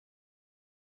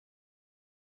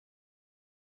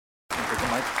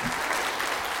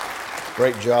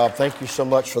Great job. Thank you so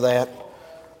much for that.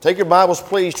 Take your Bibles,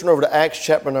 please. Turn over to Acts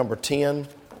chapter number 10.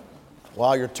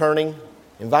 While you're turning,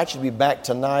 I invite you to be back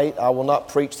tonight. I will not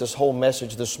preach this whole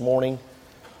message this morning.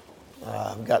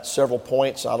 I've got several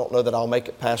points. I don't know that I'll make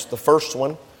it past the first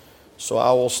one, so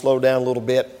I will slow down a little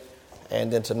bit,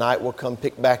 and then tonight we'll come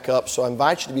pick back up. So I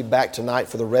invite you to be back tonight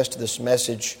for the rest of this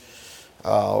message.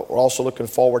 We're also looking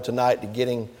forward tonight to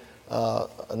getting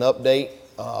an update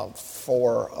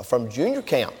from junior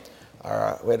camp.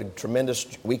 We had a tremendous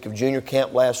week of junior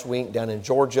camp last week down in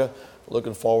Georgia.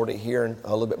 Looking forward to hearing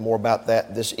a little bit more about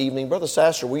that this evening. Brother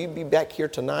Sasser, will you be back here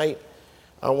tonight?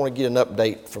 I want to get an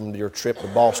update from your trip to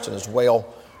Boston as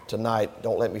well tonight.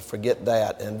 Don't let me forget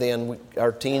that. And then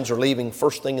our teens are leaving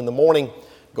first thing in the morning,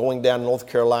 going down to North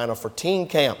Carolina for teen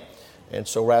camp. And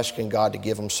so we're asking God to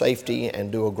give them safety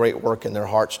and do a great work in their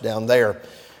hearts down there.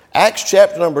 Acts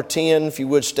chapter number 10, if you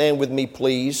would stand with me,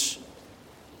 please.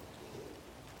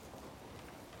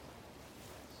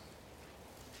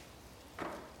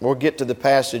 We'll get to the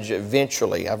passage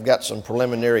eventually. I've got some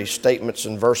preliminary statements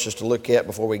and verses to look at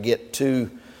before we get to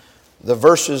the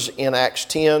verses in Acts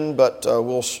 10, but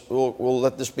we'll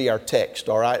let this be our text,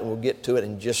 all right? And we'll get to it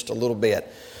in just a little bit.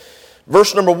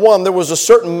 Verse number 1, there was a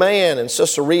certain man in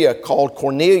Caesarea called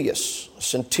Cornelius, a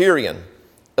centurion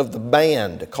of the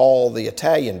band called the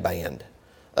Italian band,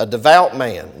 a devout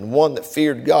man and one that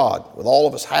feared God with all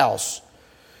of his house,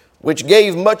 which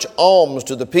gave much alms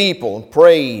to the people and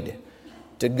prayed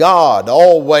to God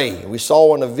always. He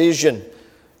saw in a vision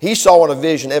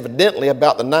evidently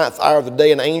about the 9th hour of the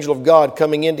day, an angel of God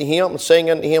coming into him and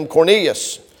saying unto him,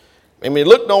 Cornelius. And when he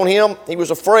looked on him, he was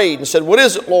afraid and said, What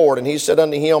is it, Lord? And he said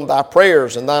unto him, Thy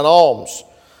prayers and thine alms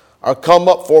are come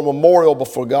up for a memorial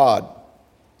before God.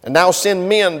 And now send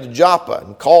men to Joppa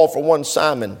and call for one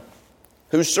Simon,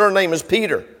 whose surname is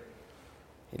Peter.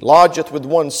 He lodgeth with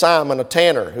one Simon, a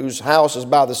tanner, whose house is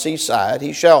by the seaside.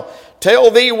 He shall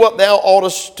tell thee what thou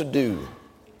oughtest to do.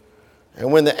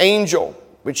 And when the angel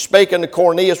which spake unto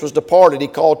Cornelius was departed, he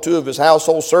called 2 of his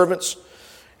household servants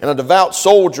and a devout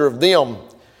soldier of them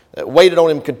that waited on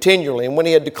him continually. And when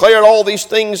he had declared all these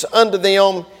things unto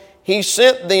them, he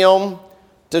sent them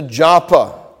to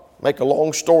Joppa. Make a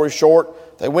long story short,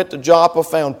 they went to Joppa,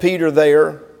 found Peter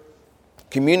there,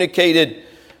 communicated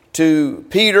to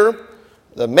Peter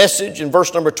the message. In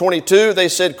verse number 22, they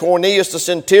said, Cornelius the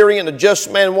centurion, a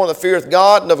just man, one that feareth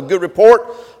God, and of a good report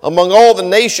among all the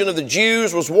nation of the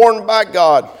Jews, was warned by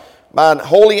God, by an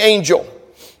holy angel,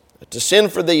 to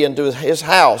send for thee into his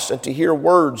house and to hear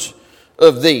words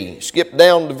of thee. Skip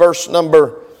down to verse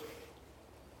number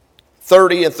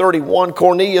 30 and 31.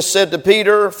 Cornelius said to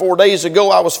Peter, 4 days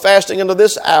ago I was fasting unto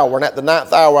this hour, and at the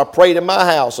 9th hour I prayed in my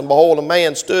house, and behold, a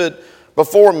man stood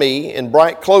before me in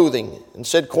bright clothing, and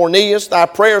said, Cornelius, thy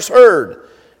prayers heard,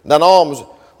 thine alms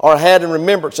are had in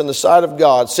remembrance in the sight of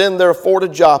God. Send therefore to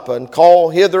Joppa, and call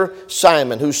hither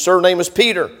Simon, whose surname is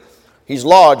Peter. He's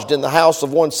lodged in the house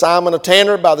of one Simon, a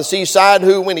tanner, by the seaside,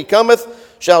 who, when he cometh,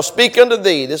 shall speak unto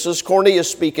thee. This is Cornelius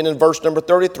speaking in verse number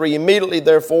 33. Immediately,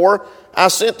 therefore, I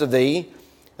sent to thee,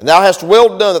 and thou hast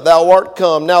well done that thou art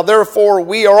come. Now, therefore,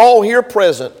 we are all here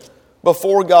present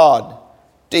before God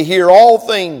to hear all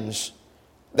things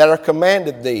that are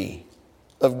commanded thee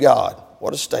of God.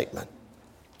 What a statement.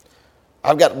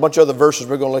 I've got a bunch of other verses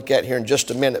we're going to look at here in just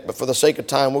a minute, but for the sake of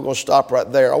time, we're going to stop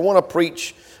right there. I want to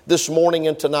preach this morning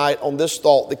and tonight on this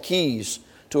thought, the keys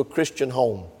to a Christian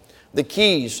home. The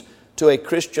keys to a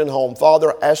Christian home.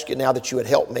 Father, I ask you now that you would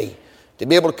help me to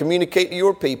be able to communicate to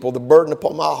your people the burden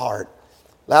upon my heart.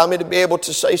 Allow me to be able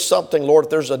to say something, Lord.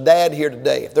 If there's a dad here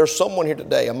today, if there's someone here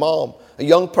today, a mom, a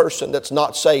young person that's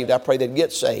not saved, I pray they'd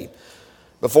get saved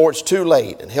before it's too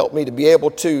late, and help me to be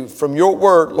able to, from your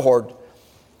word, Lord,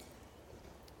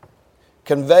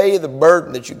 convey the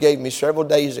burden that you gave me several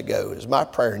days ago. It is my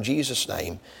prayer in Jesus'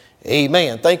 name.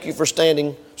 Amen. Thank you for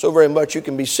standing so very much. You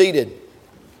can be seated.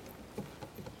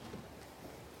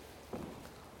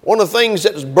 One of the things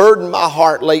that has burdened my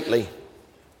heart lately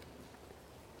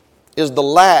is the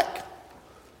lack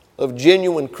of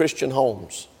genuine Christian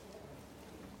homes.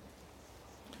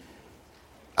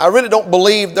 I really don't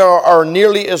believe there are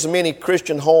nearly as many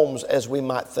Christian homes as we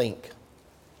might think.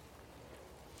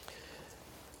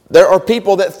 There are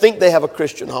people that think they have a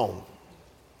Christian home.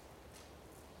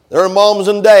 There are moms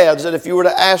and dads that if you were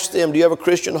to ask them, do you have a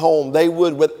Christian home, they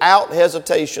would without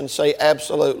hesitation say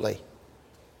absolutely.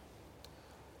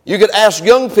 You could ask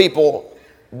young people,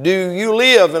 do you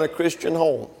live in a Christian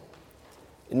home?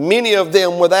 And many of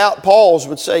them without pause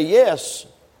would say yes.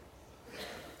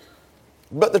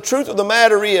 But the truth of the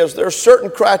matter is there are certain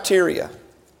criteria,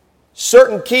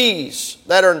 certain keys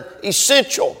that are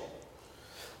essential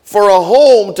for a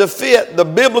home to fit the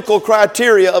biblical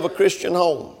criteria of a Christian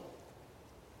home.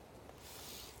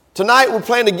 Tonight we're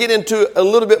planning to get into a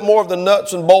little bit more of the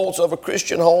nuts and bolts of a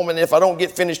Christian home, and if I don't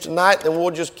get finished tonight, then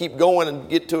we'll just keep going and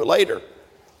get to it later.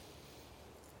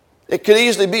 It could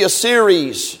easily be a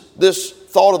series, this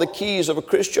thought of the keys of a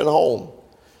Christian home.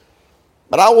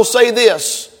 But I will say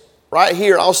this right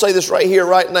here, I'll say this right here,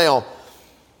 right now.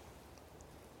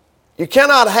 You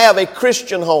cannot have a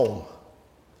Christian home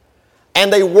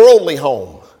and a worldly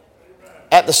home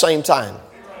at the same time.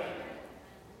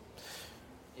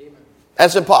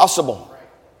 That's impossible.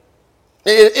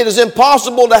 It is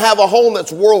impossible to have a home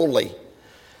that's worldly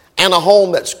and a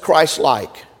home that's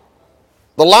Christ-like.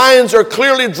 The lines are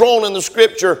clearly drawn in the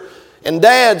Scripture, and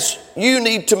dads, you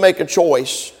need to make a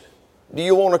choice. Do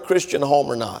you want a Christian home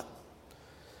or not?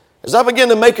 As I begin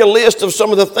to make a list of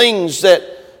some of the things that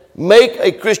make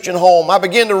a Christian home, I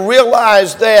begin to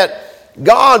realize that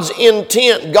God's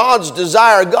intent, God's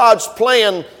desire, God's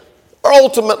plan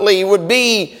ultimately would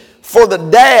be for the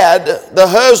dad, the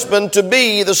husband, to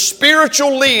be the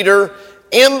spiritual leader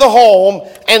in the home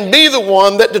and be the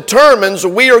one that determines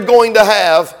we are going to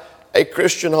have a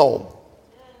Christian home.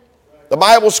 The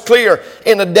Bible's clear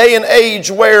in a day and age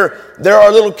where there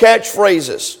are little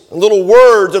catchphrases, little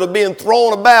words that are being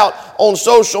thrown about on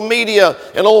social media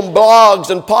and on blogs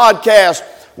and podcasts,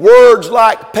 words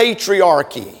like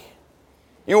patriarchy.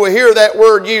 You will hear that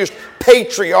word used,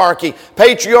 patriarchy.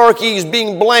 Patriarchy is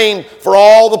being blamed for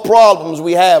all the problems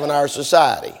we have in our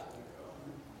society.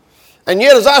 And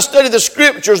yet as I study the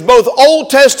Scriptures, both Old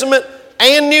Testament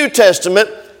and New Testament,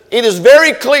 it is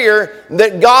very clear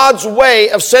that God's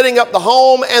way of setting up the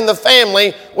home and the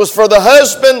family was for the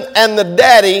husband and the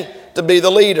daddy to be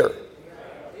the leader.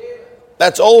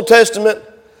 That's Old Testament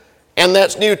and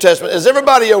that's New Testament. Is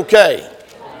everybody okay?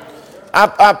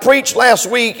 I preached last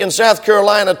week in South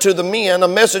Carolina to the men, a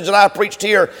message that I preached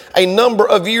here a number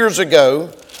of years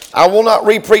ago. I will not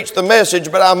re-preach the message,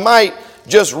 but I might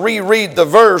just reread the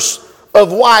verse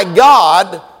of why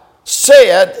God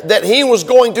said that He was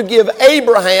going to give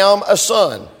Abraham a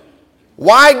son.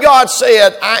 Why God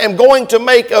said, I am going to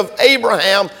make of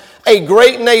Abraham a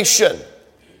great nation.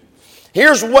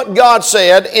 Here's what God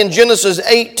said in Genesis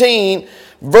 18,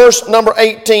 verse number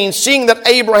 18, seeing that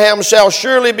Abraham shall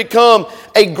surely become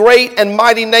a great and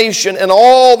mighty nation, and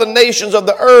all the nations of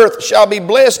the earth shall be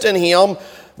blessed in him.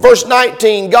 Verse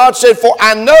 19, God said, for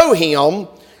I know him,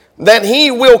 that he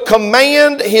will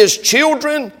command his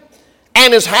children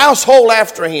and his household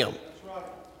after him.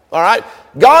 All right?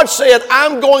 God said,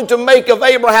 I'm going to make of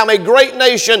Abraham a great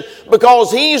nation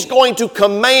because he's going to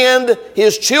command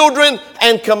his children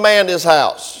and command his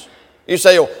house. You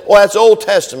say, well, that's Old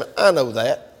Testament. I know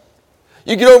that.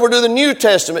 You get over to the New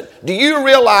Testament. Do you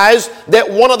realize that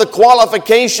one of the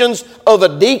qualifications of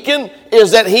a deacon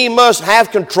is that he must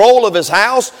have control of his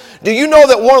house? Do you know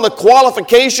that one of the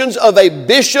qualifications of a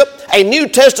bishop, a New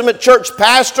Testament church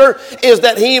pastor, is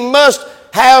that he must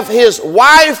have his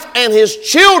wife and his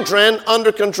children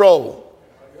under control?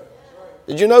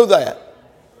 Did you know that?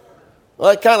 Well,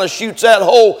 that kind of shoots that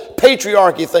whole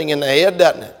patriarchy thing in the head,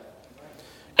 doesn't it?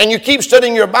 And you keep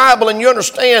studying your Bible and you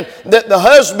understand that the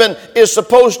husband is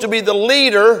supposed to be the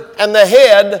leader and the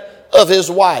head of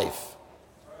his wife.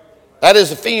 That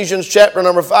is Ephesians chapter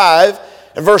number 5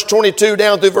 and verse 22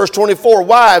 down through verse 24.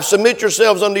 Wives, submit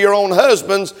yourselves unto your own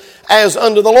husbands as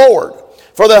unto the Lord.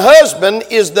 For the husband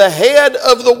is the head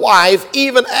of the wife,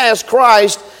 even as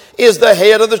Christ is the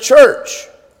head of the church.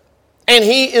 And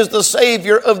he is the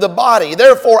Savior of the body.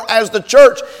 Therefore, as the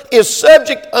church is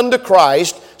subject unto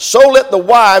Christ, so let the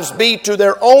wives be to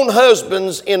their own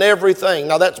husbands in everything.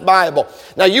 Now that's Bible.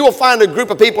 Now you will find a group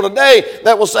of people today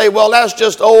that will say, well, that's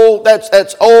just old,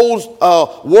 that's old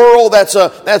world, that's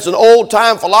an old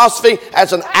time philosophy,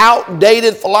 that's an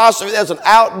outdated philosophy, that's an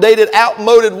outdated,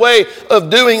 outmoded way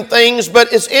of doing things.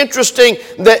 But it's interesting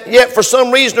that yet for some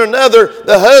reason or another,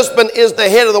 the husband is the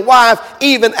head of the wife,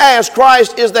 even as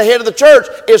Christ is the head of the church.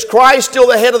 Is Christ still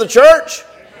the head of the church?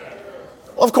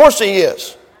 Well, of course he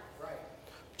is.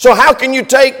 So how can you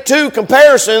take two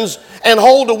comparisons and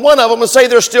hold to one of them and say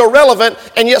they're still relevant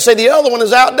and yet say the other one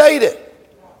is outdated?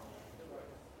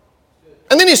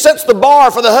 And then he sets the bar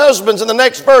for the husbands in the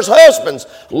next verse. Husbands,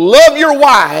 love your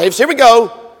wives, here we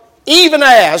go, even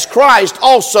as Christ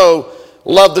also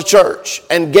loved the church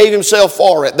and gave himself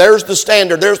for it. There's the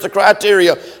standard. There's the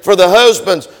criteria for the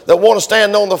husbands that want to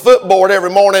stand on the footboard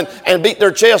every morning and beat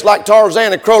their chest like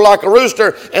Tarzan and crow like a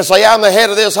rooster and say, I'm the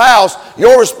head of this house.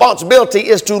 Your responsibility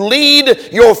is to lead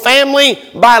your family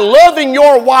by loving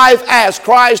your wife as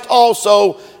Christ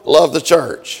also loved the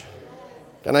church.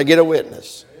 Can I get a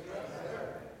witness?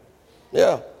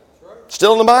 Yeah.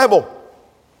 Still in the Bible.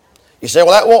 You say,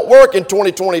 well, that won't work in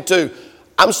 2022.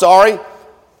 I'm sorry.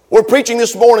 We're preaching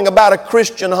this morning about a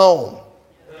Christian home.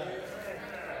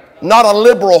 Not a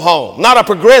liberal home, not a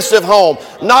progressive home,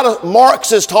 not a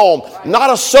Marxist home, not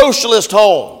a socialist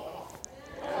home.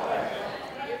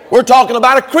 We're talking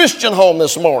about a Christian home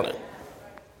this morning.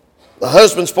 The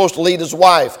husband's supposed to lead his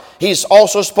wife. He's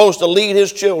also supposed to lead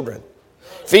his children.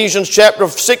 Ephesians chapter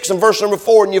 6 and verse number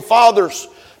 4, and you fathers,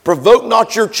 provoke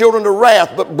not your children to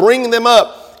wrath, but bring them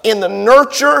up in the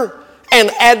nurture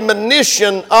and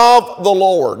admonition of the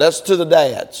Lord. That's to the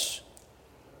dads.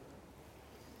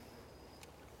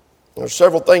 There's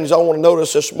several things I want to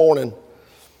notice this morning.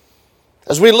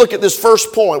 As we look at this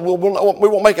first point, we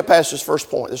won't make it past this first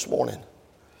point this morning.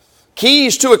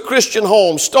 Keys to a Christian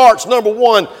home starts, number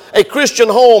one, a Christian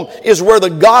home is where the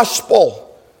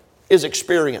gospel is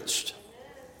experienced.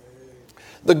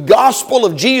 The gospel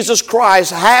of Jesus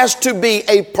Christ has to be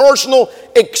a personal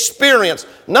experience.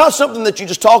 Not something that you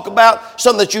just talk about,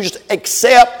 something that you just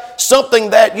accept,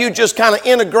 something that you just kind of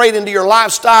integrate into your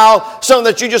lifestyle, something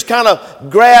that you just kind of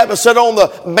grab and set on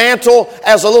the mantle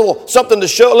as a little something to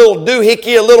show, a little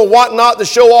doohickey, a little whatnot to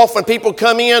show off when people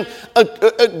come in.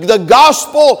 The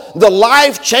gospel, the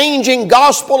life-changing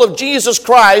gospel of Jesus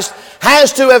Christ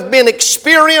has to have been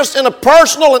experienced in a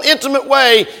personal and intimate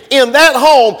way in that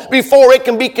home before it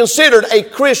can be considered a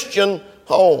Christian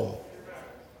home.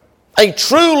 A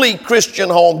truly Christian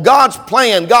home, God's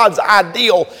plan, God's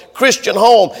ideal Christian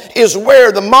home is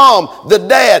where the mom, the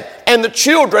dad, and the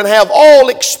children have all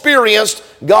experienced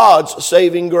God's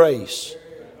saving grace.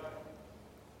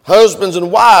 Husbands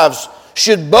and wives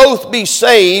should both be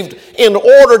saved in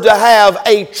order to have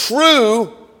a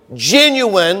true,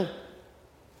 genuine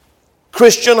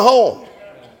Christian home.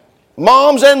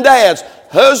 Moms and dads,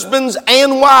 husbands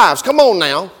and wives, come on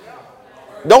now.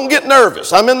 Don't get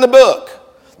nervous. I'm in the book.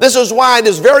 This is why it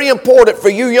is very important for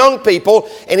you young people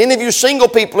and any of you single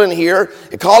people in here,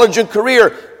 in college and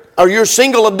career, or you're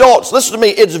single adults, listen to me.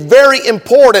 It's very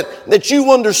important that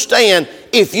you understand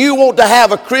if you want to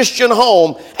have a Christian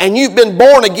home and you've been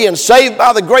born again, saved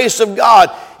by the grace of God,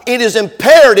 it is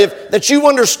imperative that you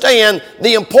understand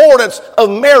the importance of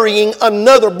marrying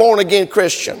another born again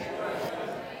Christian.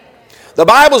 The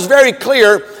Bible is very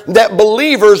clear that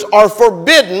believers are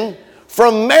forbidden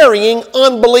from marrying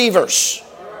unbelievers.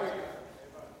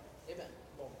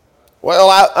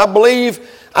 Well, I believe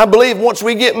once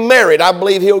we get married, I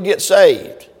believe he'll get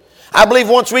saved. I believe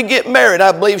once we get married,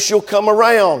 I believe she'll come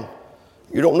around.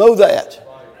 You don't know that.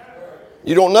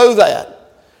 You don't know that.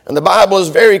 And the Bible is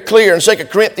very clear in 2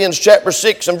 Corinthians chapter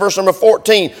 6 and verse number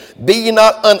 14. Be ye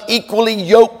not unequally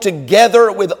yoked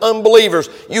together with unbelievers.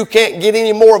 You can't get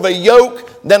any more of a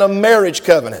yoke than a marriage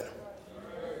covenant.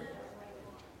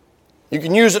 You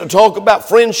can use it to talk about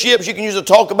friendships. You can use it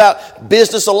to talk about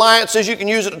business alliances. You can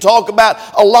use it to talk about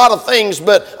a lot of things.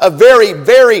 But a very,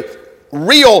 very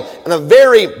real and a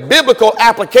very biblical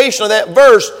application of that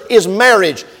verse is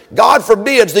marriage. God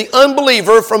forbids the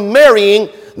unbeliever from marrying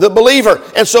the believer.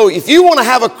 And so if you want to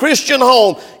have a Christian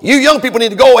home, you young people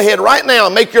need to go ahead right now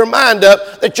and make your mind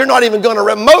up that you're not even going to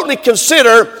remotely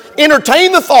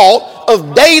entertain the thought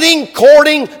of dating,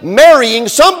 courting, marrying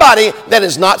somebody that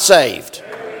is not saved.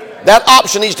 That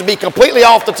option needs to be completely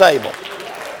off the table.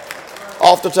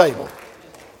 Off the table.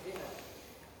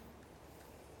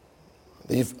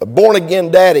 The born-again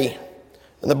daddy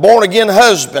and the born-again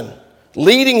husband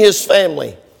leading his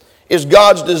family is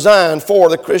God's design for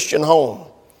the Christian home.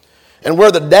 And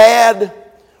where the dad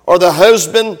or the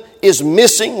husband is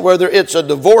missing, whether it's a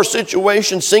divorce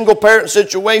situation, single parent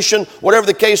situation, whatever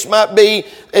the case might be,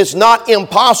 it's not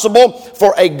impossible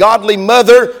for a godly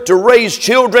mother to raise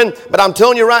children. But I'm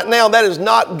telling you right now, that is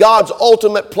not God's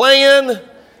ultimate plan.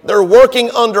 They're working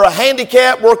under a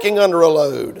handicap, working under a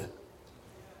load.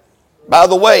 By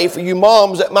the way, for you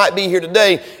moms that might be here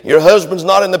today, your husband's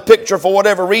not in the picture for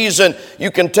whatever reason,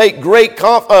 you can take great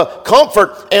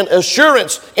comfort and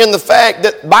assurance in the fact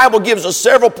that the Bible gives us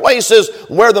several places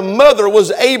where the mother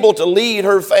was able to lead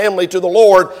her family to the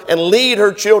Lord and lead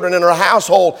her children and her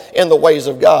household in the ways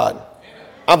of God.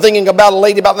 I'm thinking about a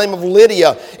lady by the name of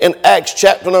Lydia in Acts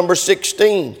chapter number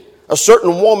 16. A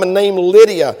certain woman named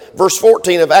Lydia, verse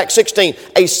 14 of Acts 16,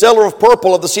 a seller of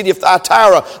purple of the city of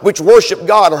Thyatira, which worshiped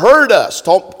God, heard us.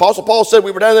 Apostle Paul said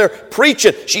we were down there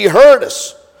preaching. She heard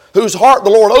us. whose heart the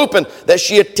Lord opened, that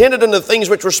she attended unto the things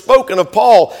which were spoken of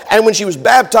Paul. And when she was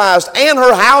baptized and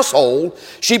her household,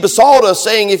 she besought us,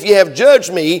 saying, If ye have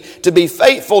judged me to be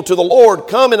faithful to the Lord,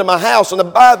 come into my house and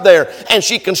abide there. And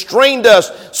she constrained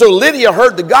us. So Lydia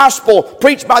heard the gospel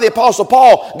preached by the Apostle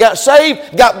Paul, got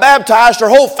saved, got baptized, her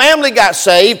whole family got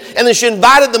saved, and then she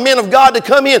invited the men of God to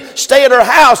come in, stay at her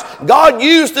house. God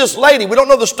used this lady. We don't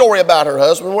know the story about her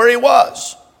husband, where he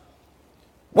was.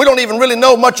 We don't even really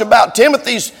know much about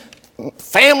Timothy's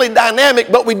family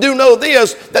dynamic, but we do know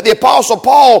this, that the Apostle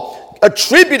Paul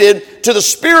attributed to the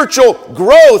spiritual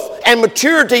growth and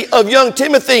maturity of young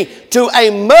Timothy to a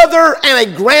mother and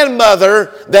a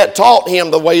grandmother that taught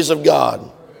him the ways of God.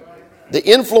 The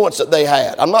influence that they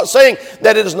had. I'm not saying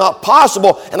that it is not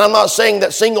possible, and I'm not saying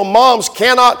that single moms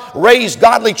cannot raise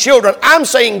godly children. I'm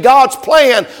saying God's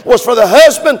plan was for the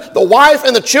husband, the wife,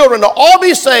 and the children to all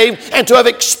be saved and to have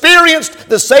experienced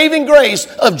the saving grace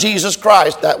of Jesus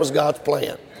Christ. That was God's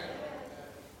plan.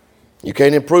 You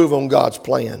can't improve on God's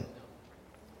plan.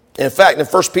 In fact, in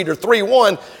 1 Peter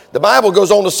 3:1, the Bible goes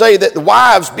on to say that the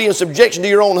wives be in subjection to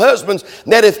your own husbands,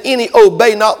 that if any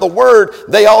obey not the word,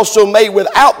 they also may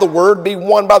without the word be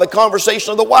won by the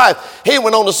conversation of the wife. He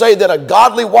went on to say that a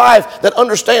godly wife that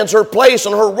understands her place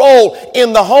and her role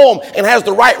in the home and has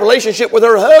the right relationship with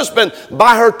her husband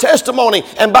by her testimony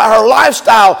and by her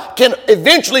lifestyle can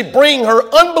eventually bring her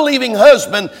unbelieving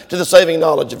husband to the saving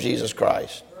knowledge of Jesus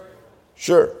Christ.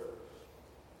 Sure.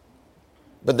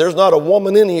 But there's not a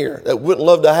woman in here that wouldn't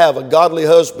love to have a godly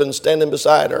husband standing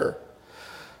beside her,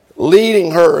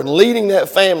 leading her and leading that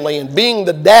family and being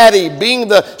the daddy, being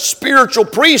the spiritual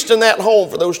priest in that home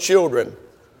for those children.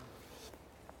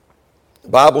 The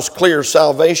Bible's clear.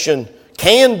 Salvation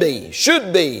can be,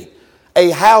 should be,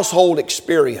 a household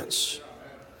experience.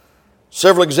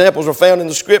 Several examples are found in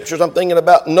the Scriptures. I'm thinking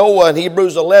about Noah in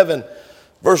Hebrews 11.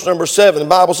 Verse number 7, the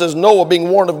Bible says, Noah, being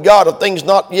warned of God of things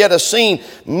not yet seen,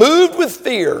 moved with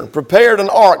fear and prepared an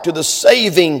ark to the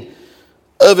saving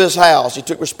of his house. He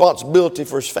took responsibility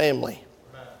for his family.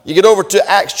 You get over to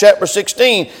Acts chapter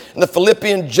 16, and the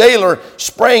Philippian jailer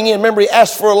sprang in. Remember, he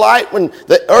asked for a light when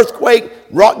the earthquake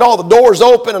rocked all the doors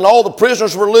open and all the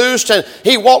prisoners were loosed. And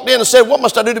he walked in and said, What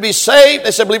must I do to be saved?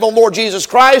 They said, Believe on the Lord Jesus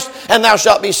Christ, and thou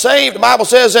shalt be saved. The Bible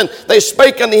says, And they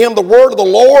spake unto him the word of the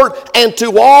Lord, and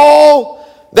to all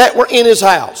that were in his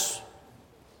house.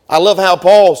 I love how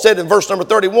Paul said in verse number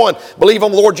 31, Believe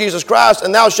on the Lord Jesus Christ,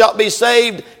 and thou shalt be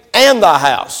saved, and thy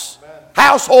house.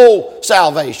 Household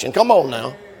salvation. Come on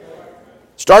now.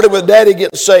 Started with daddy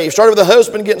getting saved. Started with the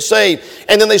husband getting saved.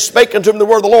 And then they spake unto him the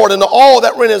word of the Lord, and to all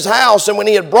that were in his house. And when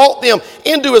he had brought them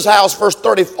into his house, verse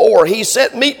 34, he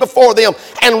set meat before them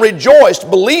and rejoiced,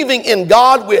 believing in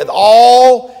God with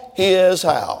all his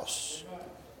house.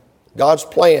 God's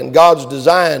plan, God's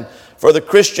design for the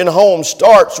Christian home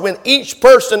starts when each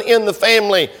person in the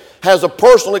family has a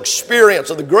personal experience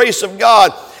of the grace of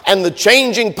God, and the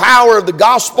changing power of the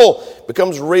gospel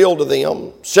becomes real to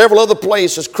them. Several other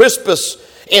places, Crispus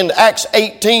in Acts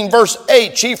 18 verse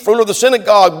 8, chief ruler of the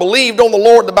synagogue, believed on the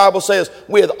Lord, the Bible says,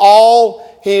 with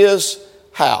all his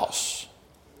house.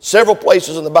 Several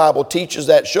places in the Bible teaches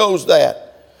that, shows that.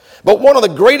 But one of the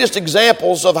greatest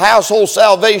examples of household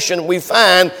salvation we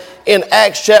find in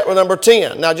Acts chapter number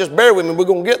 10. Now just bear with me, we're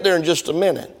going to get there in just a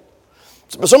minute.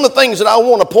 But some of the things that I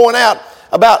want to point out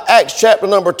about Acts chapter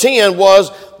number 10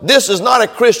 was this is not a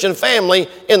Christian family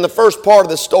in the first part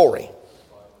of the story.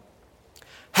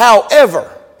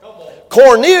 However,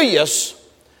 Cornelius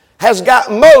has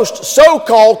got most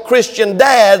so-called Christian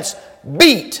dads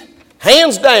beat,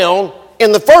 hands down,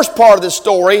 in the first part of this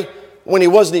story when he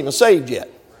wasn't even saved yet.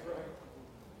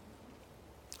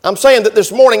 I'm saying that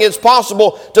this morning it's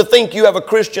possible to think you have a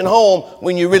Christian home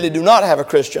when you really do not have a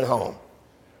Christian home.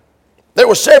 There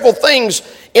were several things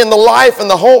in the life and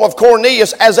the home of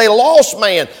Cornelius as a lost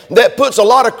man that puts a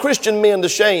lot of Christian men to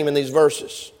shame in these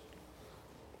verses.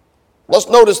 Let's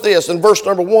notice this. In verse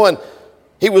number 1,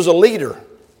 he was a leader,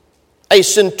 a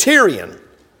centurion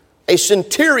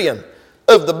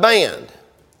of the band.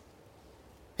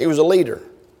 He was a leader.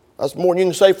 That's more than you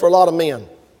can say for a lot of men.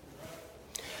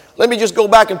 Let me just go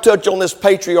back and touch on this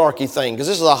patriarchy thing, because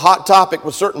this is a hot topic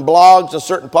with certain blogs and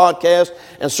certain podcasts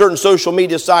and certain social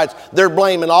media sites. They're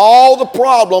blaming all the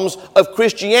problems of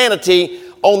Christianity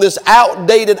on this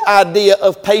outdated idea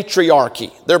of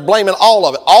patriarchy. They're blaming all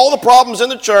of it. All the problems in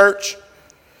the church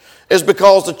is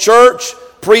because the church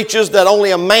preaches that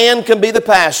only a man can be the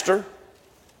pastor.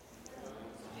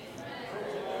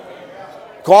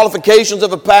 Qualifications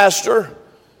of a pastor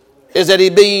is that he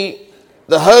be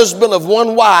the husband of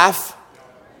one wife.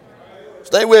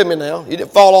 Stay with me now. You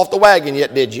didn't fall off the wagon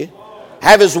yet, did you?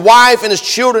 Have his wife and his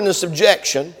children in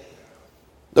subjection.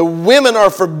 The women are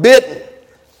forbidden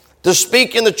to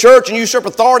speak in the church and usurp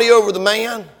authority over the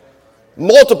man.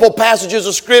 Multiple passages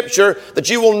of Scripture that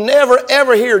you will never,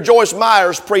 ever hear Joyce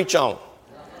Myers preach on.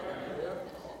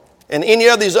 And any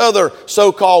of these other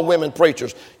so-called women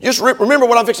preachers. Just remember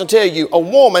what I'm fixing to tell you. A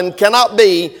woman cannot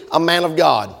be a man of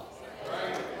God.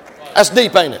 That's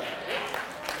deep, ain't it?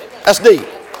 That's deep.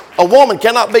 A woman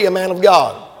cannot be a man of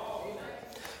God.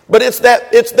 But it's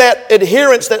that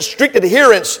adherence, that strict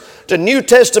adherence to New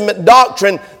Testament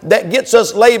doctrine that gets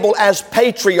us labeled as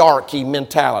patriarchy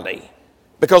mentality.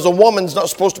 Because a woman's not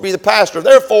supposed to be the pastor.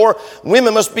 Therefore,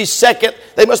 women must be second.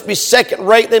 They must be second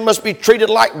rate. They must be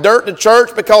treated like dirt in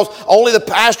church because only the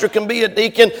pastor can be a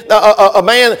deacon.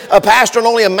 A pastor, and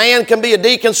only a man can be a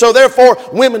deacon. So therefore,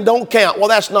 women don't count. Well,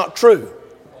 that's not true.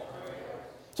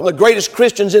 Some of the greatest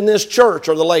Christians in this church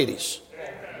are the ladies.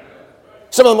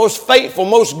 Some of the most faithful,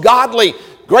 most godly,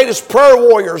 greatest prayer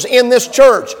warriors in this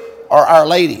church are our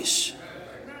ladies.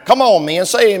 Come on, men.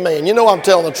 Say amen. You know I'm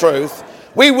telling the truth.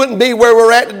 We wouldn't be where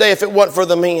we're at today if it wasn't for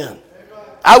the men.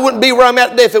 I wouldn't be where I'm at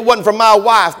today if it wasn't for my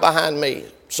wife behind me,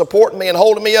 supporting me and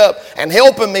holding me up and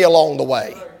helping me along the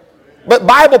way. But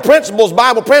Bible principle is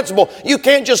Bible principle. You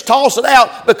can't just toss it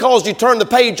out because you turn the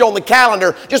page on the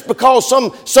calendar, just because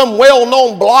some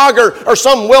well-known blogger or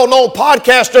some well-known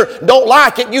podcaster don't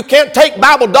like it. You can't take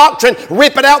Bible doctrine,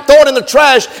 rip it out, throw it in the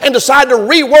trash, and decide to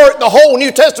rework the whole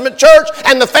New Testament church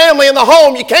and the family and the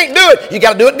home. You can't do it. You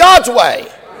got to do it God's way.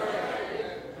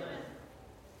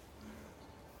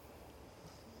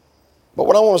 But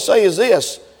what I want to say is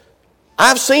this.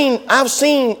 I've seen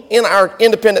in our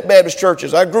independent Baptist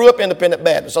churches, I grew up independent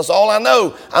Baptist. That's all I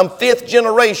know. I'm 5th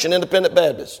generation independent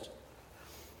Baptist.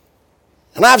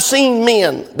 And I've seen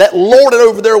men that lorded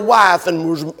over their wife and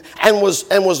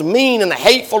was mean and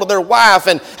hateful to their wife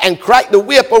and cracked the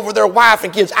whip over their wife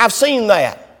and kids. I've seen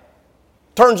that.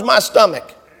 Turns my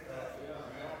stomach.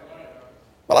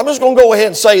 But I'm just going to go ahead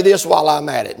and say this while I'm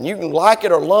at it. And you can like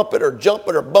it or lump it or jump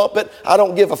it or bump it. I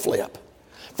don't give a flip.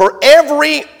 For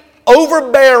every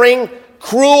overbearing,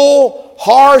 cruel,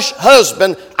 harsh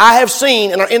husband I have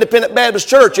seen in our independent Baptist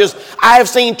churches, I have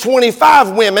seen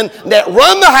 25 women that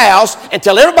run the house and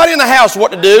tell everybody in the house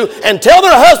what to do and tell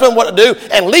their husband what to do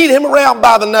and lead him around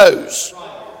by the nose.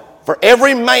 For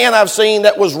every man I've seen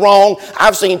that was wrong,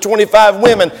 I've seen 25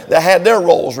 women that had their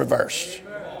roles reversed.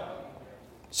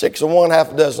 6 of one,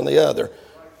 half a dozen of the other.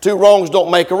 2 wrongs don't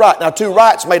make a right. Now 2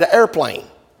 rights made an airplane.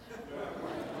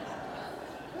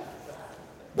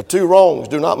 But 2 wrongs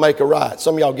do not make a right.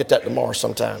 Some of y'all get that tomorrow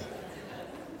sometime.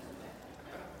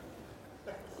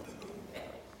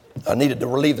 I needed to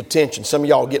relieve the tension. Some of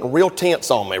y'all are getting real tense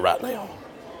on me right now.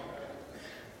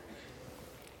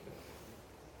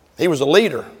 He was a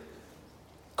leader.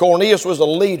 Cornelius was a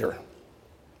leader.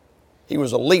 He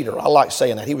was a leader. I like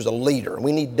saying that. He was a leader.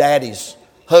 We need daddies,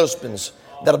 husbands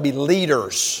that'll be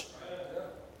leaders.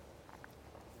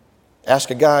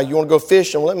 Ask a guy, you want to go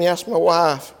fishing? Well, let me ask my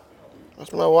wife.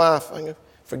 Ask my wife. I go,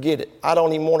 forget it. I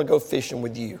don't even want to go fishing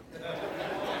with you.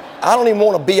 I don't even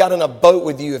want to be out in a boat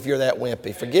with you if you're that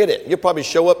wimpy. Forget it. You'll probably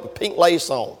show up with pink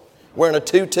lace on, wearing a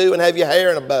tutu and have your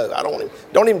hair in a bow.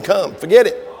 Don't even come. Forget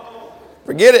it.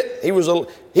 Forget it. He was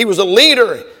a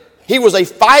leader. He was a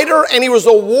fighter and he was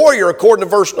a warrior, according to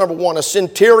verse number 1, a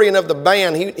centurion of the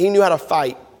band. He knew how to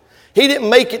fight. He didn't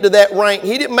make it to that rank.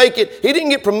 He didn't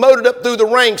get promoted up through the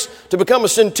ranks to become a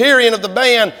centurion of the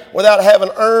band without having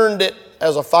earned it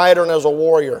as a fighter and as a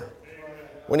warrior.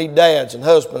 We need dads and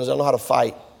husbands that know how to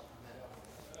fight.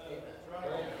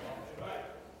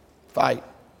 Fight.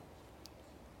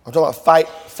 I'm talking about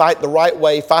fight the right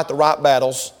way, fight the right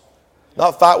battles.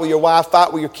 Not fight with your wife,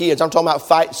 fight with your kids. I'm talking about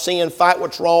fight sin, fight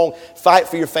what's wrong, fight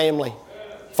for your family,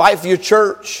 fight for your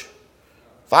church,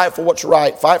 fight for what's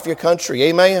right, fight for your country.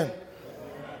 Amen.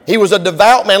 He was a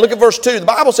devout man. Look at verse 2. The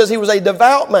Bible says he was a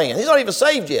devout man. He's not even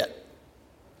saved yet.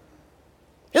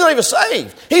 He's not even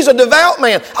saved. He's a devout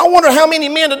man. I wonder how many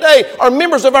men today are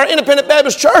members of our independent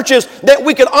Baptist churches that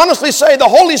we could honestly say the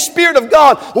Holy Spirit of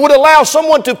God would allow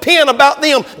someone to pen about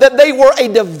them that they were a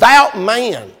devout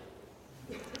man.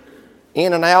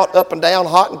 In and out, up and down,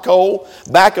 hot and cold,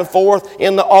 back and forth,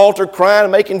 in the altar, crying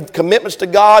and making commitments to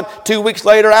God. 2 weeks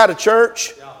later, out of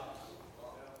church.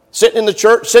 Sitting in the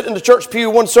church pew,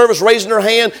 one service, raising their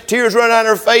hand, tears running down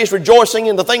their face, rejoicing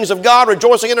in the things of God,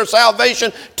 rejoicing in their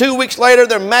salvation. 2 weeks later,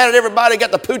 they're mad at everybody,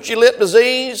 got the poochy lip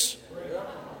disease.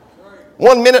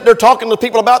 1 minute they're talking to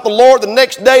people about the Lord, the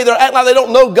next day they're acting like they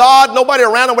don't know God. Nobody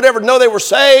around them would ever know they were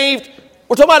saved.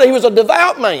 We're talking about he was a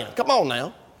devout man. Come on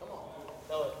now.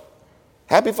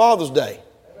 Happy Father's Day.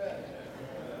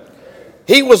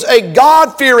 He was a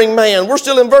God-fearing man. We're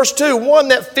still in verse 2. One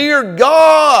that feared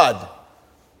God.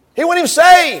 He wasn't even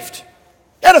saved.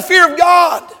 He had a fear of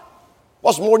God.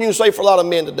 What's more than you can say for a lot of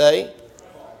men today?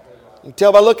 You can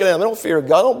tell by looking at them, they don't fear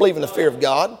God. They don't believe in the fear of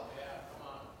God.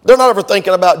 They're not ever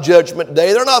thinking about judgment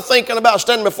day. They're not thinking about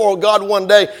standing before God one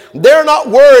day. They're not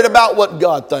worried about what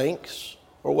God thinks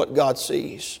or what God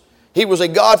sees. He was a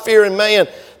God-fearing man.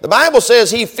 The Bible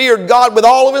says he feared God with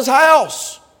all of his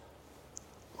house.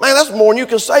 Man, that's more than you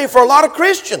can say for a lot of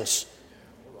Christians.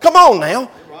 Come on now.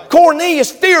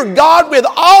 Cornelius feared God with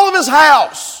all of his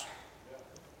house.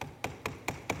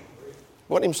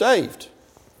 Wasn't him saved.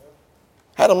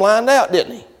 Had him lined out,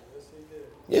 didn't he?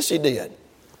 Yes, he did.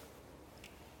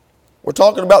 We're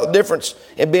talking about the difference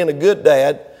in being a good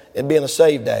dad and being a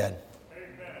saved dad.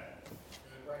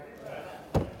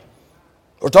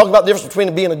 We're talking about the difference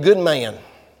between being a good man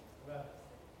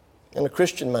and a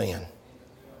Christian man.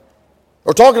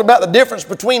 We're talking about the difference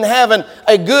between having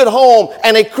a good home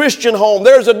and a Christian home.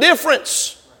 There's a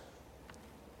difference.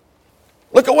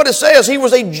 Look at what it says. He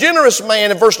was a generous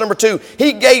man in verse number 2.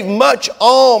 He gave much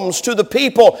alms to the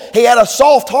people. He had a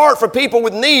soft heart for people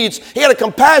with needs. He had a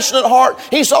compassionate heart.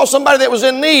 He saw somebody that was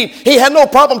in need. He had no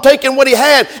problem taking what he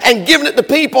had and giving it to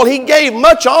people. He gave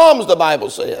much alms, the Bible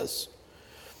says.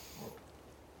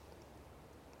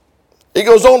 He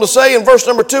goes on to say in verse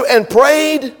number 2, and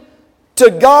prayed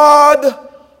to God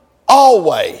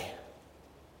always.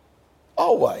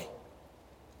 Always.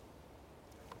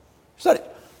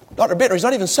 Dr. Bittner, he's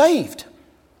not even saved.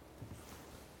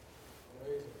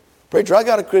 Preacher, I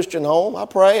got a Christian home. I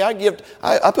pray.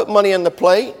 I put money in the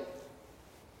plate.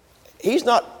 They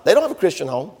don't have a Christian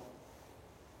home.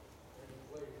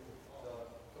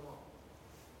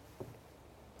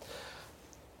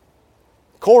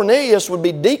 Cornelius would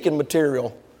be deacon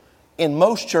material in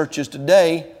most churches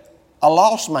today, a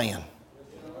lost man.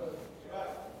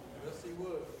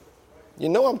 You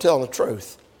know I'm telling the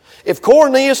truth. If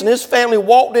Cornelius and his family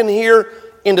walked in here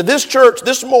into this church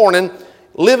this morning,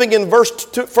 living in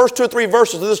first 2 or 3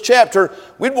 verses of this chapter,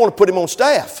 we'd want to put him on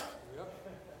staff.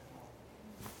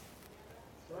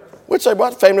 We'd say, well,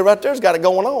 that family right there's got it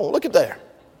going on. Look at there.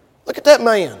 Look at that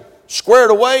man. Squared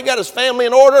away, got his family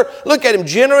in order. Look at him,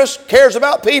 generous, cares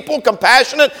about people,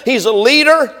 compassionate. He's a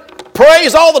leader,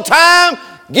 prays all the time,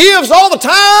 gives all the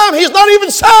time. He's not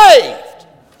even saved.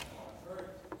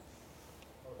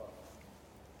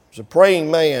 He was a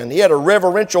praying man. He had a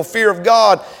reverential fear of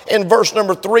God in verse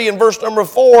number 3 and verse number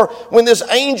 4. When this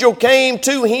angel came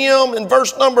to him in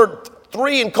verse number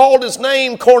 3 and called his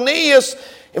name Cornelius,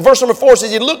 in verse number 4 it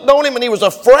says he looked on him and he was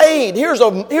afraid. Here's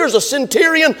a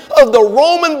centurion of the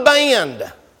Roman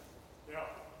band.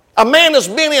 A man that's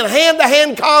been in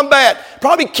hand-to-hand combat,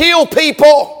 probably killed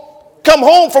people, come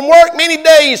home from work many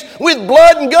days with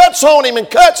blood and guts on him and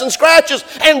cuts and scratches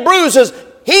and bruises.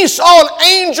 He saw an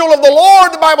angel of the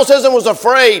Lord, the Bible says, and was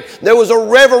afraid. There was a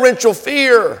reverential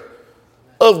fear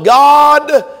of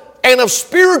God and of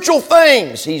spiritual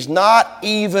things. He's not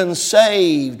even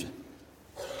saved.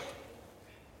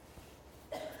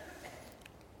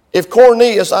 If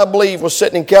Cornelius, I believe, was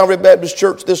sitting in Calvary Baptist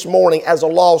Church this morning as a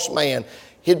lost man,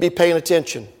 he'd be paying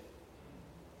attention.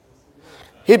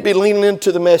 He'd be leaning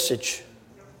into the message.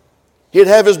 He'd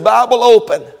have his Bible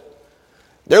open.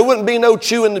 There wouldn't be no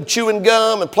chewing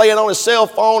gum and playing on his cell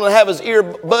phone and have his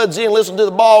earbuds in and listen to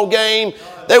the ball game.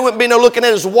 There wouldn't be no looking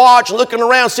at his watch and looking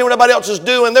around, seeing what everybody else is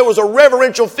doing. There was a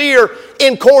reverential fear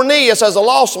in Cornelius as a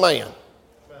lost man.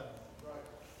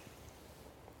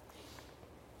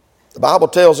 The Bible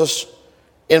tells us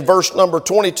in verse number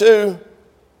 22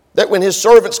 that when his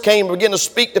servants came and began to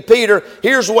speak to Peter,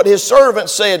 here's what his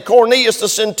servants said. Cornelius the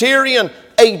centurion,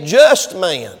 a just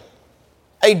man.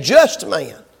 A just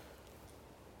man.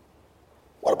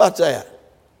 What about that?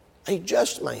 A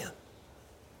just man.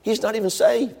 He's not even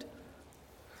saved.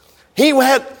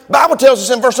 The Bible tells us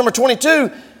in verse number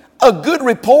 22, a good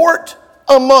report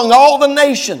among all the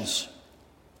nations.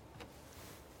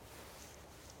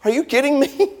 Are you kidding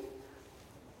me?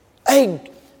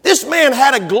 This man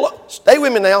had stay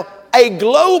with me now, a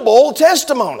global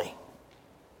testimony.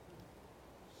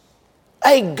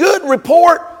 A good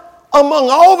report among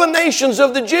all the nations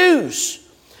of the Jews.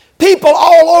 People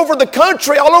all over the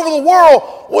country, all over the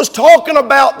world was talking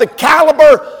about the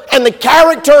caliber and the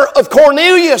character of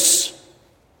Cornelius.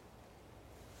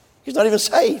 He's not even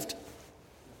saved.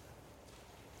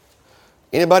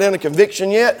 Anybody under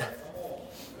conviction yet?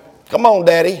 Come on,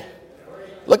 Daddy.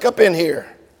 Look up in here.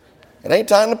 It ain't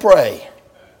time to pray.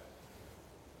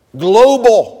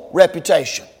 Global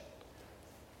reputation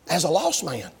as a lost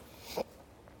man.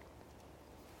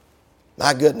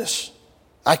 My goodness.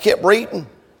 I kept reading.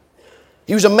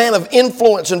 He was a man of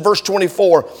influence in verse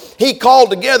 24. He called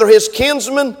together his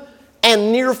kinsmen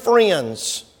and near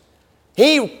friends.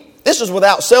 This is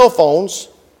without cell phones.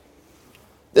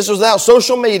 This was without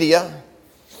social media.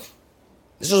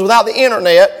 This was without the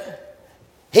internet.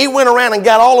 He went around and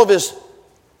got all of his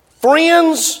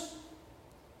friends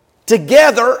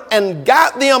together and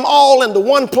got them all into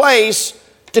one place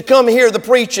to come hear the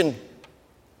preaching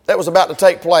that was about to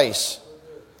take place.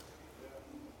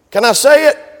 Can I say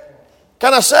it?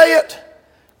 Can I say it?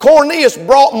 Cornelius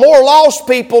brought more lost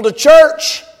people to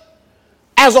church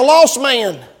as a lost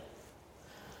man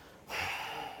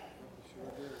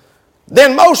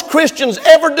than most Christians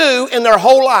ever do in their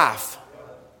whole life.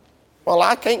 Well,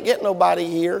 I can't get nobody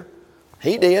here.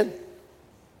 He did.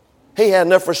 He had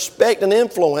enough respect and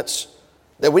influence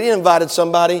that we invited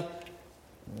somebody.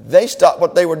 They stopped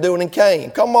what they were doing and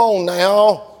came. Come on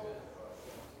now.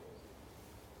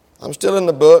 I'm still in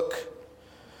the book.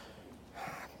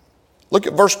 Look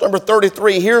at verse number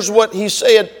 33. Here's what he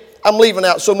said. I'm leaving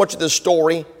out so much of this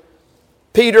story.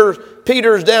 Peter's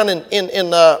down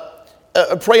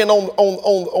praying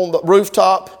on the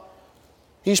rooftop.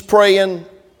 He's praying.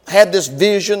 Had this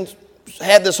vision.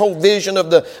 Had this whole vision of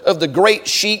the great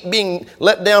sheep being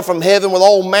let down from heaven with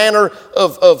all manner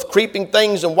of creeping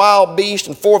things and wild beasts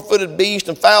and four-footed beasts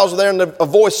and fowls there, and a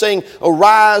voice saying,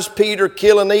 "Arise, Peter,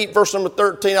 kill and eat." Verse number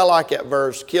 13, I like that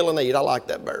verse. Kill and eat. I like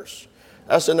that verse.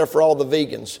 That's in there for all the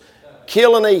vegans.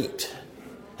 Kill and eat.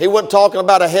 He wasn't talking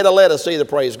about a head of lettuce either,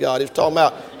 praise God. He was talking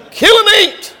about kill and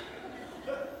eat.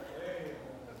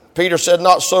 Peter said,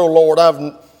 "Not so, Lord.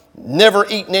 I've never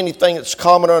eaten anything that's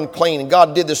common or unclean." And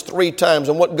God did this 3 times.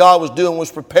 And what God was doing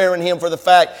was preparing him for the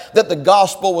fact that the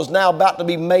gospel was now about to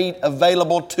be made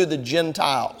available to the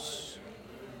Gentiles.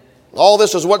 All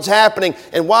this is what's happening.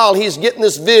 And while he's getting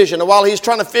this vision, and while he's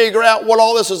trying to figure out what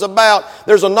all this is about,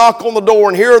 there's a knock on the door.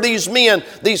 And here are these men,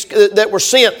 that were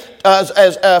sent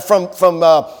from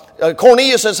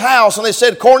Cornelius' house, and they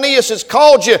said, "Cornelius has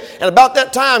called you." And about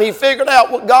that time, he figured out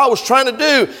what God was trying to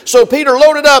do. So Peter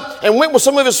loaded up and went with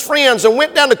some of his friends and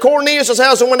went down to Cornelius'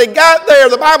 house. And when they got there,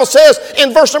 the Bible says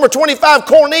in verse number 25,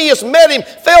 Cornelius met him,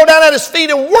 fell down at his feet,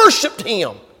 and worshiped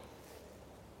him.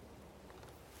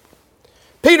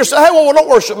 Peter said, "Hey, well, don't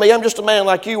worship me. I'm just a man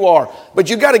like you are." But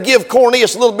you got to give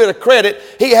Cornelius a little bit of credit.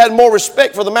 He had more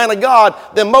respect for the man of God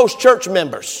than most church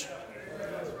members.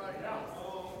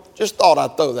 Just thought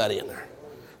I'd throw that in there.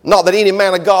 Not that any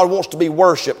man of God wants to be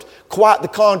worshiped. Quite the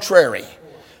contrary.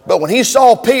 But when he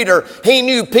saw Peter, he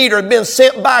knew Peter had been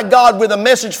sent by God with a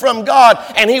message from God,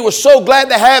 and he was so glad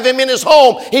to have him in his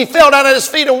home. He fell down at his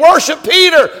feet and worshiped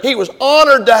Peter. He was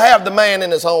honored to have the man in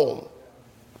his home.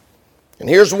 And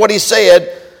here's what he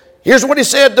said. Here's what he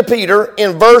said to Peter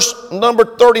in verse number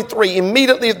 33.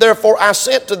 "Immediately, therefore, I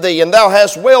sent to thee, and thou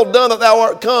hast well done that thou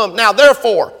art come. Now,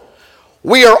 therefore,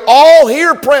 we are all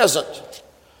here present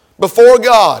before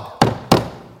God."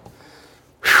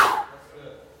 Whew.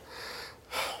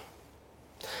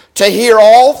 "To hear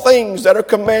all things that are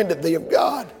commanded thee of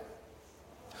God."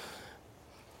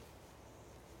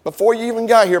 Before you even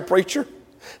got here, preacher,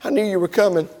 I knew you were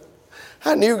coming.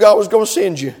 I knew God was going to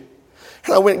send you.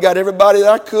 And I went and got everybody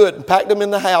that I could and packed them in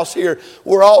the house here.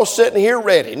 We're all sitting here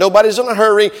ready. Nobody's in a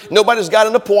hurry. Nobody's got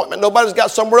an appointment. Nobody's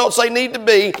got somewhere else they need to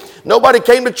be. Nobody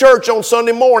came to church on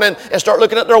Sunday morning and start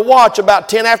looking at their watch about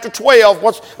 10 after 12.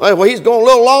 Well, he's going a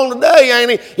little long today,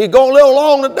 ain't he? He's going a little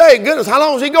long today. Goodness, how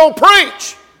long is he going to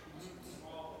preach?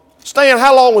 Stan,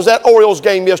 how long was that Orioles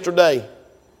game yesterday?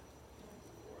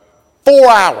 4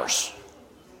 hours.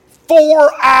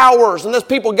 4 hours. And those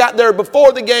people got there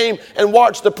before the game and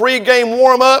watched the pregame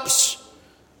warm-ups.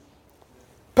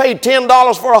 Paid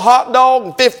 $10 for a hot dog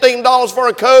and $15 for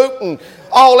a Coke and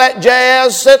all that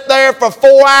jazz. Sit there for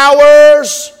 4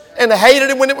 hours and hated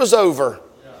it when it was over.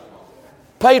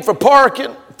 Paid for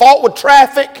parking, fought with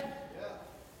traffic.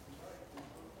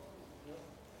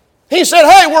 He said,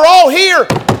 "Hey, we're all here.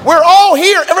 We're all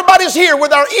here. Everybody's here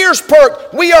with our ears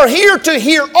perked. We are here to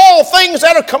hear all things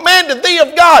that are commanded thee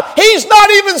of God." He's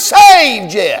not even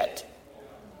saved yet.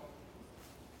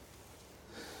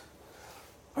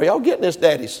 Are y'all getting this,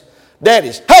 daddies?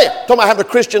 Daddies, hey, I'm talking about having a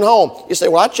Christian home. You say,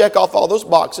 "Well, I check off all those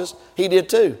boxes." He did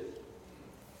too.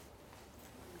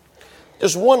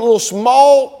 There's one little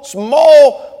small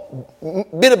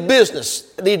bit of business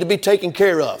that needed to be taken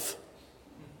care of.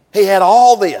 He had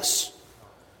all this.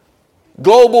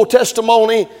 Global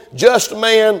testimony, just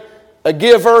man, a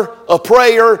giver, a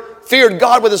prayer, feared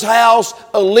God with his house,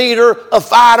 a leader, a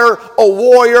fighter, a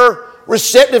warrior,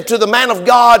 receptive to the man of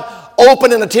God,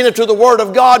 open and attentive to the word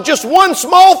of God. Just one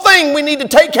small thing we need to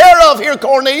take care of here,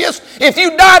 Cornelius. If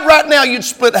you died right now, you'd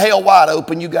split hell wide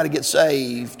open. You got to get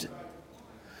saved.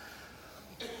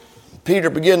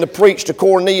 Peter began to preach to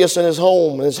Cornelius in his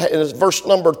home. In his verse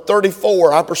number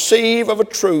 34, I perceive of a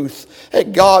truth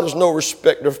that God is no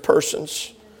respecter of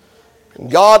persons. And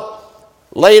God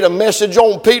laid a message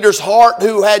on Peter's heart,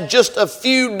 who had just a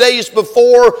few days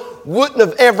before wouldn't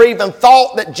have ever even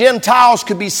thought that Gentiles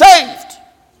could be saved.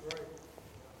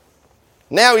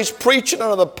 Now he's preaching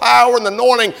under the power and the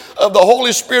anointing of the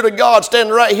Holy Spirit of God,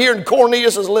 standing right here in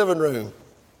Cornelius' living room.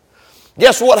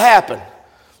 Guess what happened?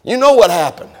 You know what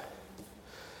happened.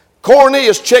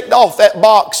 Cornelius checked off that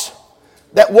box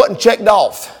that wasn't checked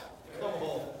off.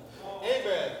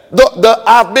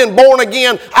 I've been born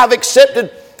again. I've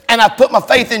accepted and I've put my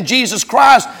faith in Jesus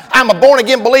Christ. I'm a born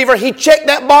again believer. He checked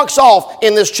that box off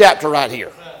in this chapter right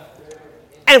here.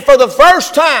 And for the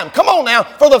first time, come on now,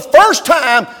 for the first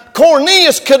time,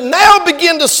 Cornelius could now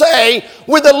begin to say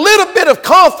with a little bit of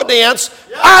confidence,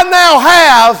 I now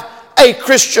have a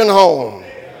Christian home.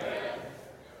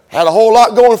 Had a whole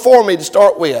lot going for me to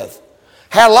start with.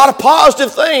 Had a lot of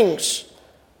positive things.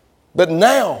 But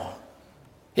now,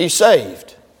 he's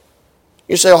saved.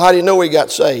 You say, well, how do you know he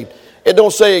got saved? It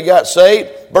don't say he got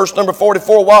saved. Verse number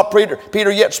 44, while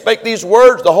Peter yet spake these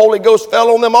words, the Holy Ghost fell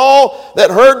on them all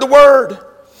that heard the word.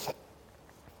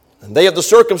 And they of the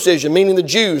circumcision, meaning the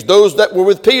Jews, those that were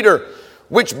with Peter,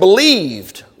 which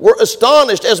believed, were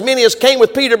astonished, as many as came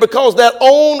with Peter, because that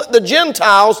on the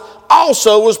Gentiles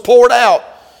also was poured out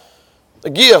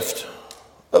the gift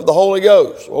of the Holy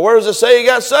Ghost. Well, where does it say he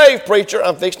got saved, preacher?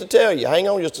 I'm fixing to tell you. Hang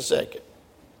on just a second.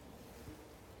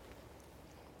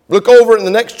 Look over in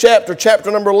the next chapter,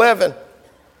 chapter number 11.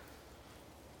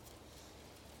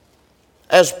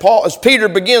 As Peter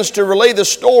begins to relay the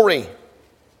story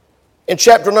in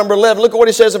chapter number 11, look at what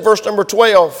he says in verse number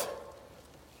 12.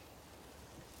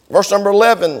 Verse number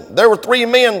 11, there were 3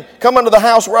 men come unto the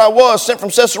house where I was, sent from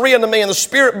Caesarea unto me, and the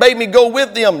Spirit bade me go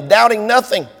with them, doubting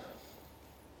nothing.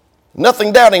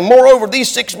 Nothing doubting. Moreover, these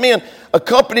 6 men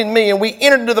accompanied me, and we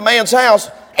entered into the man's house,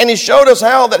 and he showed us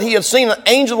how that he had seen an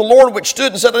angel of the Lord which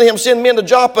stood and said unto him, send men to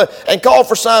Joppa and call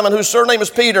for Simon, whose surname is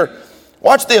Peter.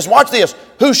 Watch this, watch this.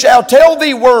 Who shall tell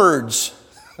thee words?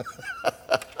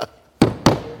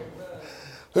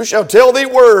 Who shall tell thee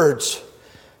words?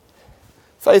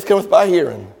 Faith cometh by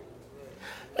hearing,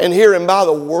 and hearing by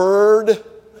the word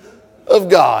of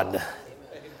God.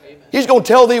 He's going to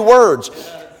tell thee words.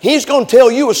 He's going to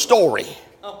tell you a story.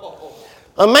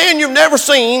 A man you've never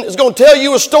seen is going to tell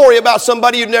you a story about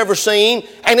somebody you've never seen,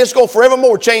 and it's going to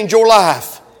forevermore change your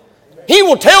life. He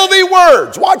will tell thee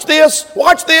words. Watch this.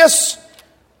 Watch this.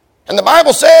 And the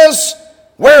Bible says,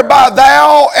 whereby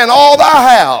thou and all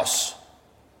thy house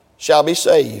shall be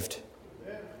saved.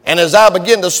 And as I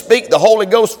begin to speak, the Holy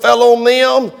Ghost fell on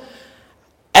them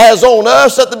as on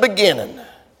us at the beginning.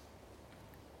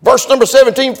 Verse number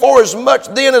 17, for as much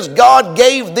then as God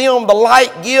gave them the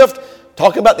like gift,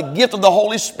 talking about the gift of the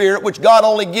Holy Spirit, which God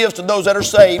only gives to those that are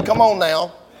saved. Come on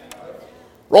now.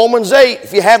 Romans 8,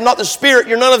 if you have not the Spirit,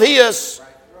 you're none of His.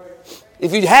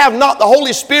 If you have not the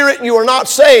Holy Spirit, you are not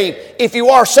saved. If you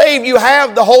are saved, you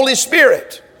have the Holy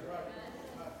Spirit.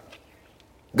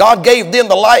 God gave them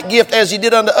the like gift as He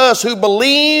did unto us who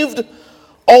believed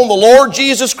on the Lord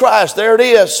Jesus Christ. There it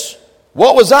is.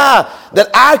 What was I that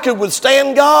I could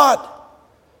withstand God?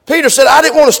 Peter said, I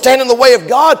didn't want to stand in the way of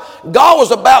God. God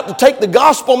was about to take the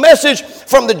gospel message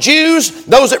from the Jews,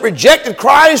 those that rejected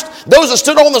Christ, those that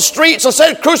stood on the streets and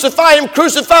said, crucify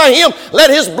Him, let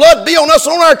His blood be on us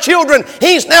and on our children.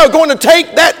 He's now going to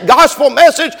take that gospel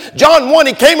message. John 1,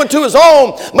 He came unto His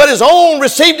own, but His own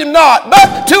received Him not.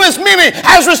 But to as many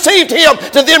as received Him,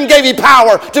 to them gave He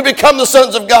power to become the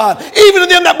sons of God. Even to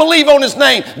them that believe on His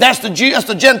name. That's the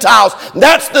Gentiles.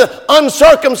 That's the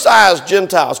uncircumcised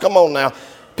Gentiles. Come on now.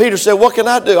 Peter said, what can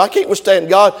I do? I can't withstand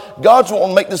God. God's wanting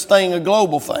to make this thing a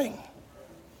global thing.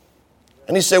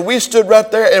 And he said, we stood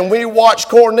right there and we watched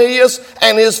Cornelius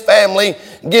and his family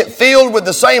get filled with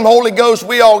the same Holy Ghost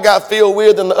we all got filled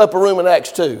with in the upper room in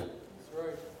Acts 2.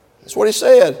 That's what he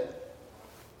said.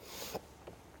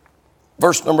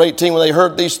 Verse number 18, when they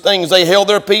heard these things, they held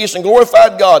their peace and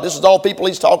glorified God. This is all people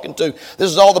he's talking to. This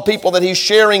is all the people that he's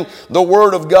sharing the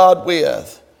word of God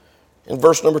with. In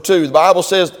verse number 2, the Bible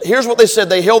says, here's what they said.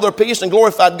 They held their peace and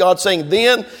glorified God, saying,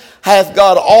 then hath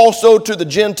God also to the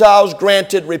Gentiles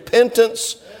granted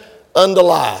repentance unto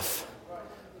life.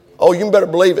 Oh, you better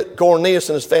believe it. Cornelius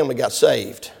and his family got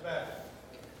saved.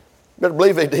 You better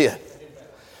believe they did.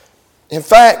 In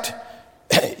fact,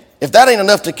 if that ain't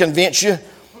enough to convince you,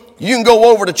 you can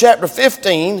go over to chapter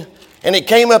 15, and it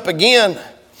came up again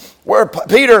where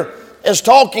Peter is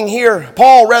talking here,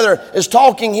 Paul rather is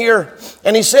talking here,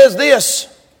 and he says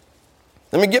this.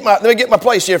 Let me get my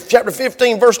place here. Chapter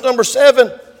 15, verse number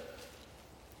 7.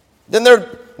 When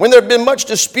there had been much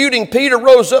disputing, Peter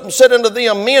rose up and said unto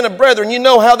them, Men and brethren, you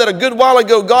know how that a good while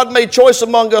ago God made choice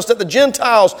among us that the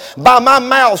Gentiles by my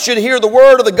mouth should hear the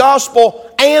word of the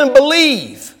gospel and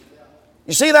believe.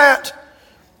 You see that?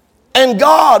 And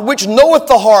God, which knoweth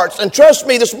the hearts, and trust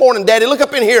me this morning, Daddy, look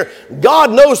up in here.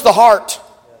 God knows the heart.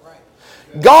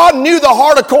 God knew the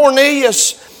heart of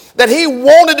Cornelius, that he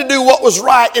wanted to do what was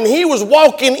right, and he was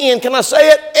walking in, can I say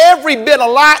it, every bit of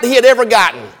light he had ever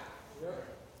gotten.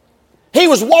 He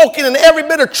was walking in every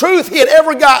bit of truth he had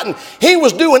ever gotten. He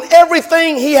was doing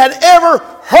everything he had ever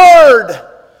heard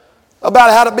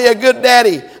about how to be a good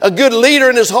daddy, a good leader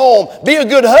in his home, be a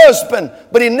good husband,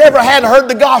 but he never had heard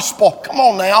the gospel. Come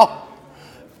on now.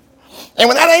 And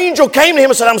when that angel came to him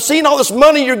and said, I'm seeing all this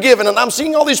money you're giving, and I'm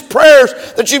seeing all these prayers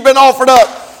that you've been offered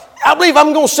up, I believe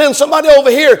I'm going to send somebody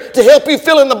over here to help you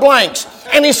fill in the blanks.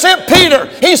 And he sent Peter,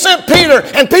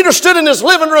 and Peter stood in his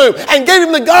living room and gave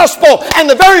him the gospel. And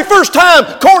the very first time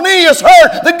Cornelius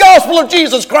heard the gospel of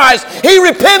Jesus Christ, he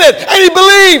repented and he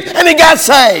believed and he got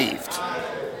saved.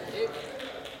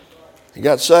 He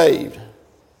got saved.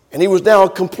 And he was now a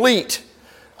complete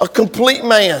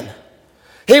man.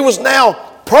 He was now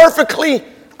perfectly,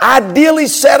 ideally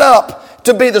set up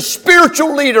to be the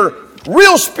spiritual leader,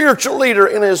 real spiritual leader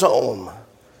in his home.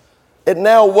 It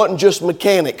now wasn't just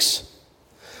mechanics.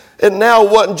 It now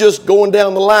wasn't just going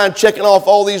down the line, checking off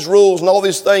all these rules and all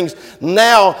these things.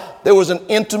 Now there was an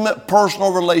intimate,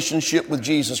 personal relationship with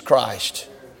Jesus Christ.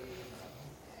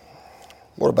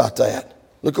 What about that?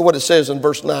 Look at what it says in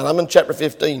verse 9. I'm in chapter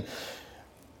 15.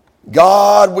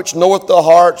 God, which knoweth the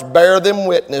hearts, bear them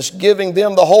witness, giving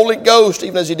them the Holy Ghost,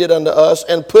 even as he did unto us,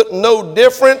 and put no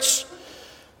difference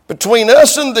between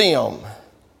us and them,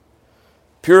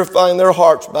 purifying their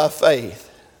hearts by faith.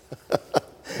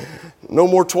 No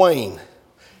more twain.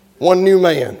 One new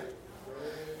man.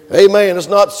 Amen. It's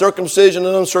not circumcision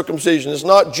and uncircumcision. It's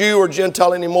not Jew or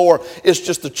Gentile anymore. It's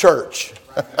just the church.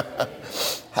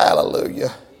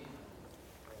 Hallelujah.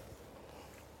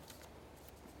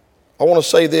 I want to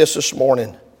say this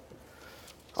morning.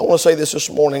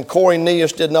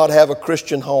 Cornelius did not have a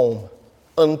Christian home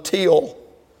until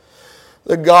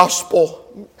the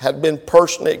gospel had been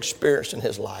personally experienced in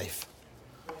his life.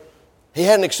 He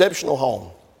had an exceptional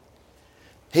home.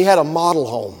 He had a model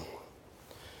home.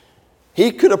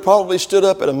 He could have probably stood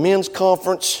up at a men's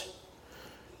conference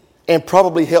and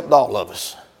probably helped all of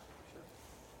us.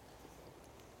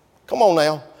 Come on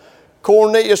now.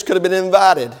 Cornelius could have been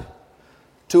invited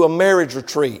to a marriage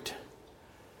retreat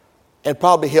and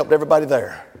probably helped everybody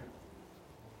there.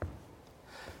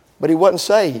 But he wasn't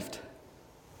saved.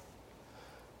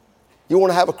 You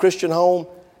want to have a Christian home?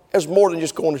 There's more than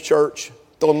just going to church,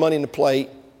 throwing money in the plate,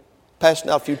 passing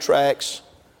out a few tracts.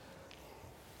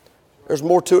 There's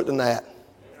more to it than that.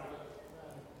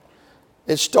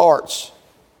 It starts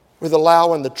with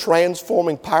allowing the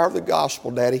transforming power of the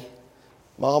gospel, Daddy,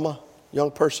 Mama,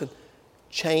 young person,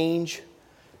 change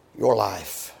your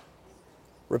life.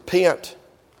 Repent,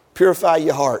 purify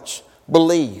your hearts,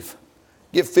 believe,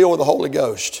 get filled with the Holy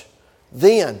Ghost.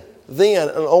 Then,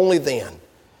 and only then,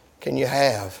 can you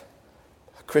have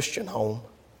a Christian home.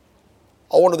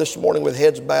 I wonder this morning with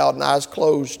heads bowed and eyes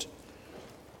closed.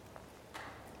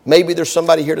 Maybe there's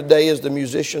somebody here today as the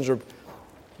musicians are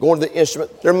going to the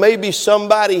instrument. There may be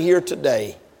somebody here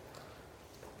today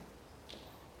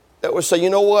that would say,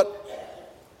 you know what?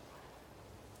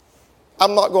 I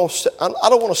don't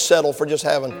want to settle for just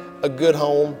having a good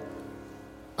home,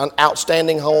 an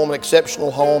outstanding home, an exceptional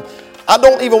home. I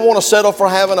don't even want to settle for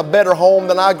having a better home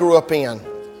than I grew up in.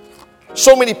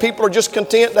 So many people are just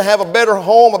content to have a better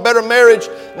home, a better marriage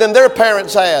than their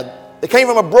parents had. They came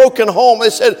from a broken home.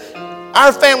 They said,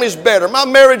 our family's better, my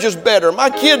marriage is better, my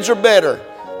kids are better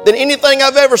than anything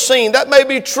I've ever seen. That may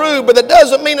be true, but that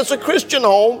doesn't mean it's a Christian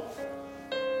home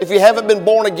if you haven't been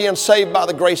born again, saved by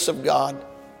the grace of God.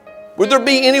 Would there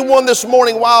be anyone this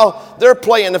morning while they're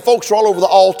playing, the folks are all over the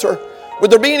altar, would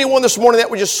there be anyone this morning that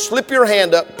would just slip your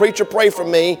hand up, preacher, pray for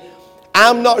me?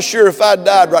 I'm not sure if I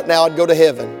died right now I'd go to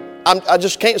heaven. I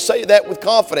just can't say that with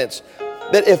confidence,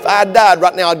 that if I died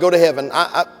right now I'd go to heaven.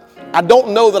 I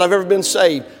don't know that I've ever been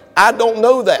saved. I don't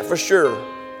know that for sure.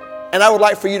 And I would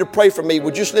like for you to pray for me.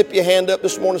 Would you slip your hand up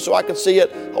this morning so I can see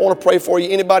it? I want to pray for you.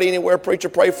 Anybody, anywhere, preacher,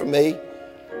 pray for me.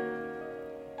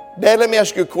 Dad, let me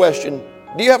ask you a question.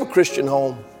 Do you have a Christian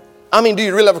home? I mean, do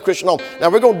you really have a Christian home? Now,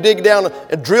 we're going to dig down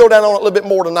and drill down on it a little bit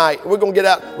more tonight. We're going to get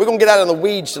out in the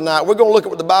weeds tonight. We're going to look at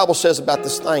what the Bible says about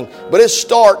this thing. But it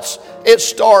starts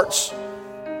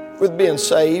with being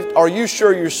saved. Are you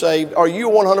sure you're saved? Are you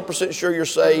 100% sure you're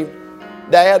saved?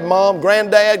 Dad, mom,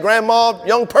 granddad, grandma,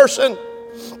 young person.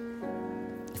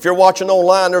 If If you're watching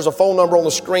online, there's a phone number on the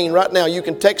screen right now. You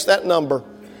can text that number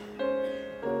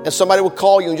and somebody will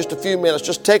call you in just a few minutes.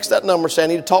 Just text that number and say, I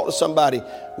need to talk to somebody.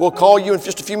 We'll call you in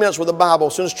just a few minutes with the Bible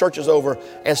as soon as church is over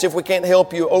and see if we can't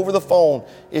help you over the phone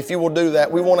if you will do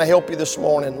that. We want to help you this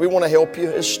morning. We want to help you.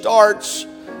 It starts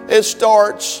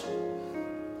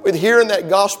with hearing that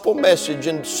gospel message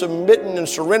and submitting and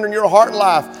surrendering your heart and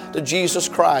life to Jesus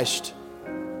Christ.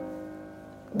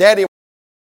 Daddy